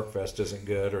say that York Fest isn't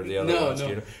good or the other ones. No.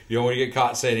 You don't want to get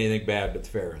caught saying anything bad, but the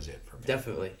fair is it for me.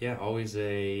 Definitely. Yeah, always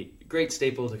a great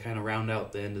staple to kind of round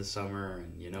out the end of summer,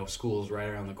 and school's right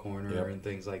around the corner and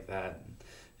things like that.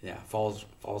 Yeah, fall's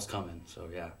coming. So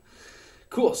yeah.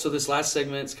 Cool. So this last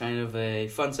segment's kind of a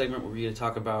fun segment where we're going to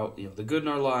talk about the good in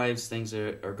our lives, things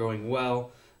that are going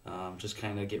well, just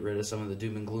kind of get rid of some of the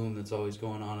doom and gloom that's always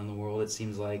going on in the world. It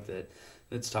seems like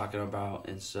that's talking about,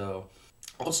 and so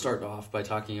I'll start off by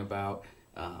talking about.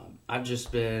 I've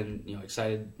just been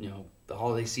excited. The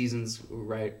holiday season's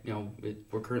right.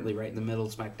 We're currently right in the middle,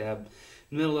 smack dab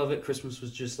in the middle of it. Christmas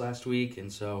was just last week,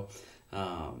 and so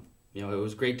it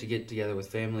was great to get together with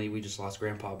family. We just lost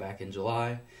Grandpa back in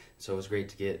July. So it was great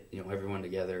to get everyone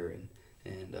together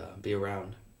and be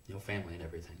around family and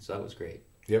everything. So that was great.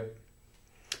 Yep.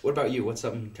 What about you? What's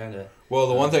something kind of... Well,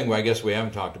 the one thing I guess we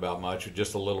haven't talked about much,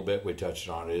 just a little bit we touched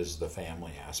on, is the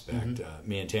family aspect.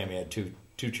 Me and Tammy had two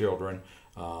children.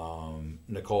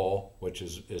 Nicole, which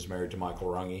is married to Michael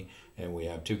Runge, and we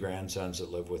have two grandsons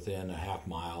that live within a half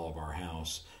mile of our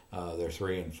house. They're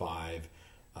 3 and 5.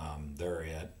 They're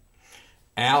it.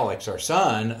 Alex, our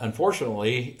son,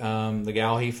 unfortunately, the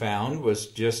gal he found was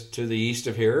just to the east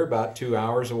of here, about 2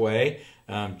 hours away,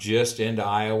 just into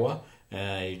Iowa.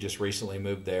 He just recently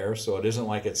moved there, so it isn't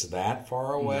like it's that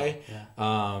far away.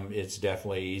 No, yeah. It's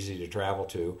definitely easy to travel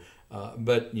to.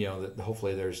 But,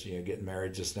 hopefully there's, getting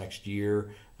married this next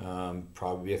year,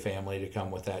 probably a family to come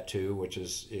with that too, which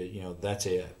is, that's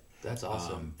it. That's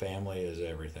awesome. Family is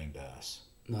everything to us.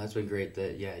 No, that's been great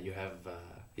that, you have...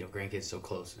 grandkids so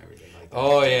close and everything like that.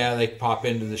 Oh yeah, they pop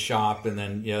into the shop, and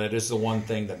then that is the one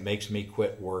thing that makes me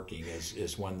quit working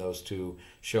is when those two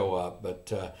show up.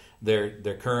 But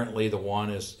they're currently, the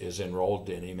one is enrolled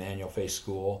in Emmanuel Faith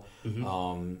School.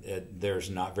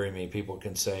 There's not very many people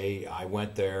can say I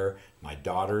went there. My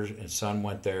daughter and son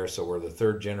went there, so we're the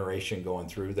third generation going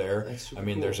through there. That's super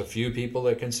cool. There's a few people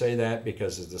that can say that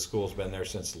because the school's been there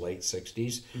since the late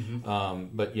 60s.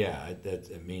 But yeah,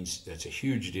 it means it's a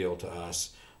huge deal to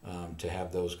us. To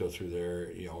have those go through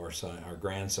there, our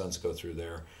grandsons go through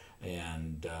there.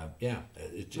 And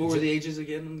what were the ages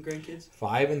again on the grandkids?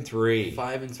 5 and 3.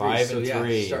 5 and 3. 5 so and yeah,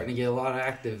 3. Starting to get a lot of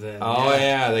active then. Oh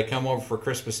yeah, they come over for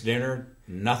Christmas dinner.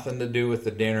 Nothing to do with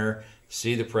the dinner.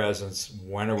 See the presents.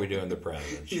 When are we doing the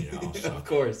presents? You know, so, of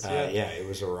course. It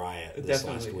was a riot this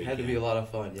last weekend. Had to be a lot of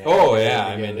fun. Yeah. Oh yeah,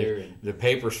 I mean the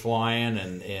paper's flying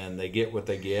and they get what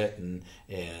they get and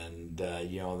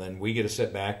then we get to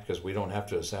sit back because we don't have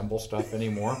to assemble stuff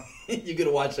anymore. You get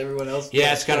to watch everyone else.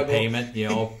 Yeah, it's kind of payment,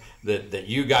 that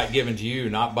you got given to you,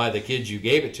 not by the kids you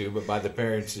gave it to, but by the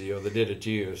parents, that did it to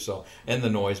you. So, and the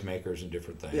noisemakers and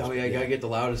different things. Oh yeah, you gotta get the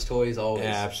loudest toys always.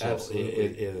 Yeah, absolutely.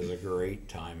 It is a great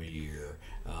time of year.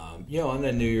 And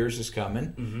then New Year's is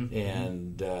coming,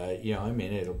 and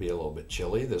it'll be a little bit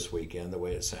chilly this weekend, the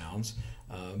way it sounds.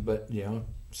 But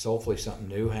so hopefully something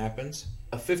new happens.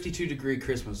 A 52-degree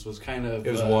Christmas was kind of...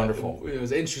 It was wonderful. It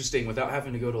was interesting without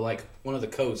having to go to like one of the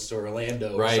coasts or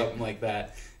Orlando or something like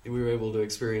that. We were able to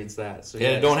experience that. So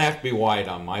it don't have to be white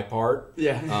on my part.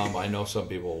 Yeah. I know some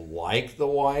people like the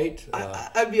white.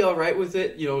 I'd be all right with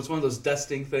it. It's one of those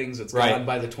dusting things that's gone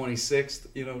by the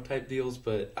 26th, type deals.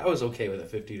 But I was okay with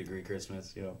a 50-degree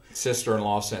Christmas,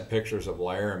 Sister-in-law sent pictures of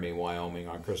Laramie, Wyoming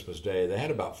on Christmas Day. They had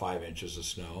about 5 inches of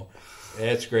snow.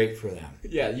 It's great for them.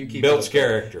 Yeah, you keep builds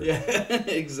character. Yeah,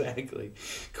 exactly.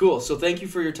 Cool. So thank you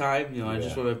for your time. I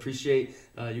just want to appreciate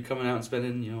you coming out and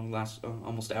spending last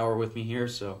almost hour with me here.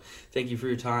 So thank you for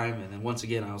your time. And then once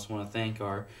again, I also want to thank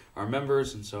our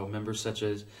members. And so members such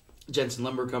as Jensen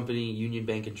Lumber Company, Union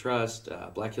Bank and Trust,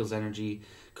 Black Hills Energy,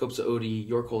 Copsa Odie,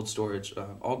 Your Cold Storage,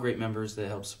 all great members that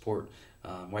help support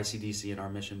YCDC and our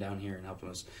mission down here and helping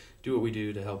us do what we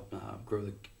do to help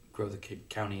grow the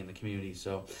county and the community.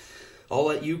 So I'll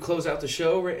let you close out the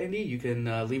show, Randy. You can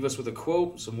leave us with a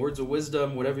quote, some words of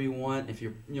wisdom, whatever you want. If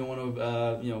you want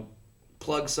to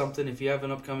plug something, if you have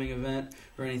an upcoming event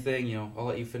or anything, I'll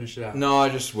let you finish it out. No, I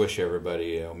just wish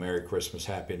everybody Merry Christmas,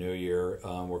 Happy New Year.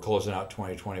 We're closing out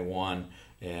 2021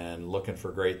 and looking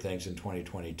for great things in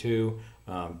 2022.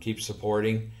 Keep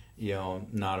supporting,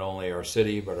 not only our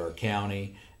city but our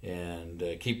county. And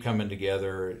keep coming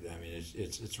together. I mean,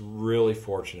 it's really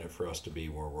fortunate for us to be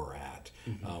where we're at.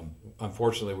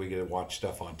 Unfortunately, we get to watch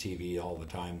stuff on TV all the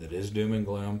time that is doom and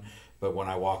gloom. But when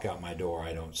I walk out my door,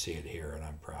 I don't see it here, and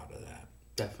I'm proud of that.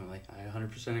 Definitely. I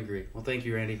 100% agree. Well, thank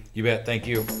you, Randy. You bet. Thank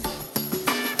you.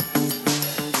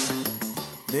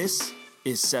 This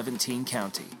is 17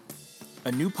 County,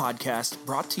 a new podcast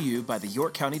brought to you by the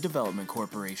York County Development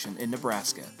Corporation in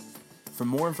Nebraska. For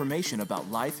more information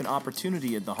about life and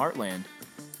opportunity in the Heartland,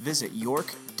 visit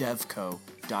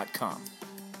yorkdevco.com.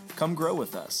 Come grow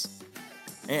with us.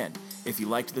 And if you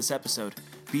liked this episode,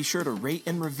 be sure to rate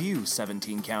and review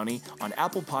 17 County on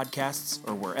Apple Podcasts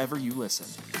or wherever you listen.